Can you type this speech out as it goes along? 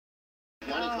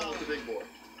the big boy?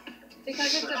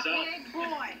 Because it's a big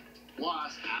boy.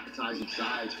 Plus, appetizing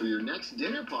sides for your next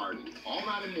dinner party. All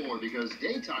that and more because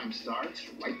daytime starts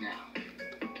right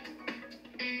now.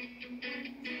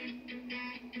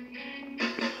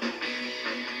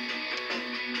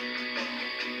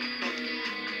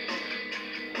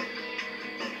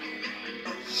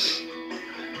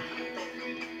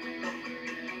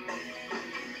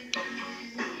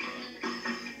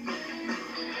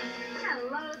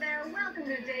 Hello there. Welcome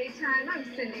to Daytime. I'm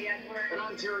Cindy Edwards. And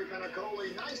I'm Terry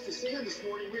Penacoli. Nice to see you this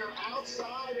morning. We are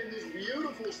outside in this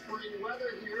beautiful spring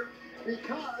weather here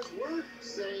because we're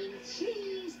saying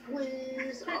cheese,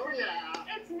 please. Oh, yeah.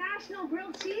 It's National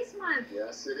Grilled Cheese Month.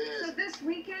 Yes, it is. So this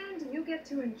weekend, you get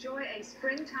to enjoy a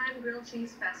springtime grilled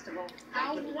cheese festival.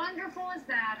 How wonderful is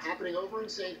that? Happening over in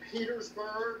St.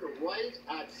 Petersburg, right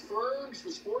at Ferg's,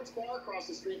 the sports bar across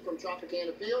the street from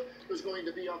Tropicana Field. There's going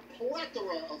to be a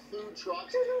plethora of food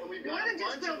trucks. And we've got More than a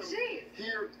just bunch grilled of them cheese.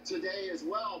 here today as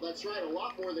well. That's right, a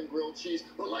lot more than grilled cheese.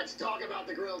 But let's talk about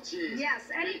the grilled cheese. Yes,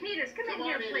 Eddie Peters, come in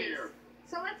here, please. Here.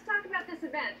 So let's talk about this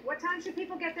event. What time should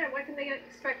people get there? What can they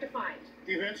expect to find?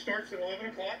 The event starts at 11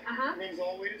 o'clock, runs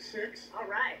all the way to 6. All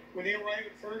right. When they arrive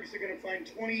at Ferg's, they're going to find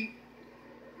 20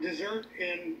 dessert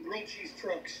and grilled cheese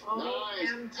trucks. Nice.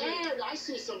 OMG. And I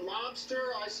see some lobster.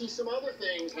 I see some other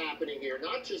things happening here.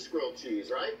 Not just grilled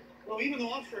cheese, right? Well, even the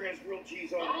lobster has grilled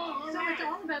cheese on it. Oh, all So right. it's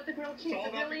all about the grilled cheese. It's all It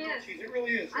about really the grilled is. cheese. It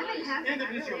really is. I've been having And the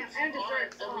that, really, desserts. and All right,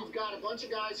 desserts. and we've got a bunch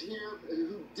of guys here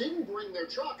who didn't bring their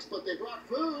trucks, but they brought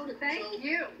food. Thank so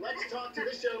you. Let's talk to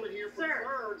this gentleman here from Sir.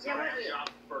 Ferg's. Yeah, How what- are you? John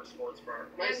Ferg Sports Bar.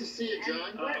 Nice to see you,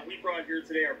 John. We brought here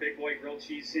today our big boy grilled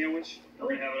cheese sandwich. We're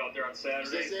gonna have it out there on Is Saturday.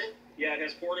 this it? Yeah, it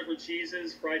has 4 different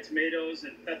cheeses, fried tomatoes,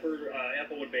 and pepper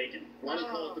applewood bacon. Why do you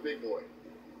call it the big boy?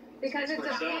 Because it's a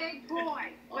What's up? big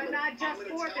boy, but I'm not just gonna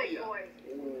for tell big ya. boys.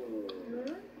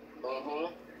 Mm. Uh-huh.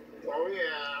 Oh,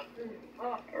 yeah.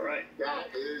 Oh, All right. That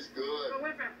is good.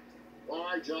 terrific. All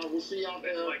right, John, we'll see you out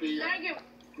there at the Thank you.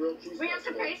 grilled cheese We have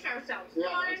to festival. pace ourselves. Yeah,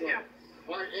 Come on in that's here. right.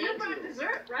 All right, You brought Andrew.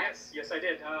 dessert, right? Yes, I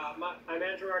did. I'm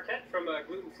Andrew Arquette from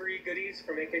Gluten-Free Goodies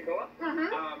from AK Co-op.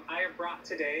 I have brought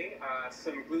today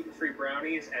some gluten-free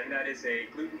brownies, and that is a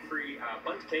gluten-free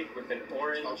bundt cake with an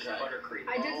orange Okay. buttercream.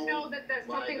 I didn't know that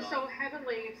my something God. so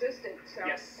heavenly existed. So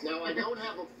Yes. Now, I don't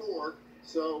have a fork,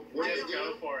 so what do Just you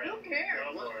go do? for it. who cares?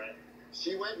 Go for it.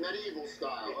 She went medieval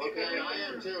style. Okay, I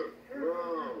am too.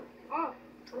 Whoa. Oh,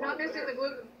 I'm not missing the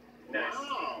gluten. Nice.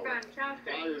 Wow. Fantastic.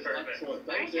 That is Perfect. excellent.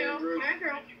 Thank Thanks, you. Andrew. Thank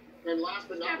you. And last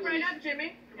but not Step right least, up,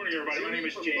 Jimmy. Good morning, everybody. My name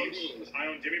is from James. Bodine's. I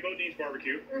own Jimmy Bodine's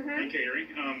Barbecue and Catering.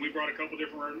 We brought a couple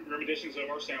different renditions of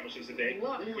our sandwiches today.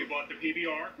 Look. We bought the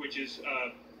PBR, which is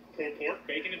pulled pork,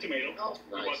 bacon, and tomato. Oh,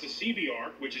 We bought nice. the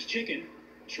CBR, which is chicken,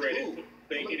 shredded, Ooh,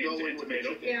 bacon, I'm gonna go and with the tomato.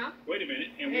 chicken. Yeah. Wait a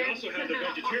minute. And we Yeah. also have the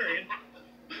vegetarian.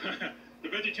 The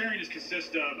vegetarian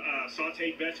consists of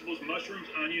sauteed vegetables, mushrooms,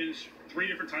 onions, 3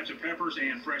 different types of peppers,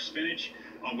 and fresh spinach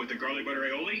with the garlic butter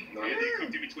aioli. Nice. And they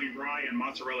cooked in between rye and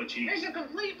mozzarella It's cheese. a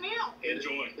complete meal.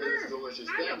 Enjoy. It is delicious.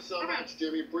 I know. Thanks so All right. much,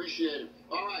 Jimmy. Appreciate it.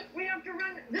 All right. We have to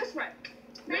run this way.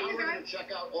 Now Thank you, we're going guys. to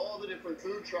check out all the different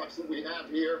food trucks that we have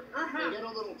here and get a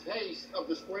little taste of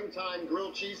the Springtime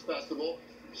Grilled Cheese Festival,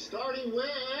 starting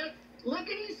with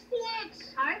Lickety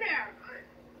Splits. Hi there.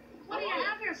 What do How you are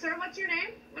have here, sir? What's your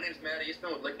name? My name's Matt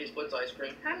Eastman with Lickety Splits Ice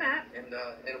Cream, Hi, Matt. and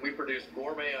we produce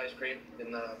gourmet ice cream,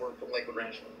 and we're from Lakewood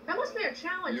Ranch. That must be a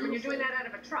challenge when you're doing that out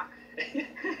of a truck.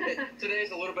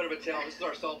 Today's a little bit of a challenge. This is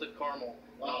our salted caramel.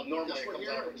 Normally This it one comes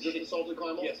here, out of is this the salted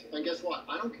caramel? Yes, sir. And guess what?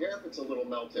 I don't care if it's a little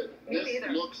melted. Me This neither.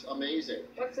 looks amazing.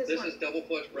 What's this This one? is double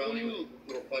fudge brownie with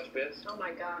little fudge bits. Oh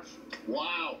my gosh.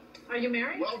 Wow. Are you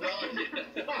married? Well done.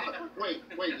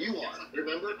 wait, you are.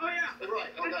 Remember? Oh yeah. Right,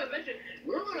 That's okay. delicious.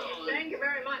 Moving on. Thank you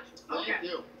very much. Thank Okay.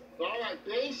 you. All right,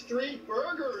 Bay Street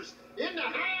Burgers in the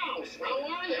house. How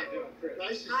are you?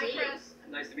 Nice to Hi, see you. Chris.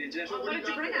 Nice to meet you. So What do did you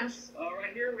got bring for us?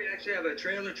 Right here we actually have a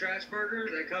trailer trash burger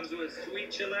that comes with sweet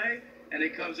chile, and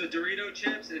it comes with Dorito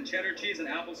chips and cheddar cheese and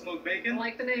apple smoked I bacon.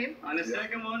 like the name. On the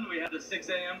second one, we have the 6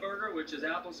 a.m. burger, which is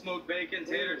apple smoked bacon,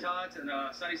 tater tots, and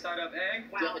sunny side up egg.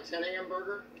 Do you have a 10 a.m.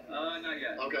 burger? Not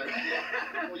yet. Okay.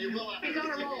 Well, you will have He's to on a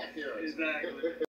give me roll. a appearance. Exactly.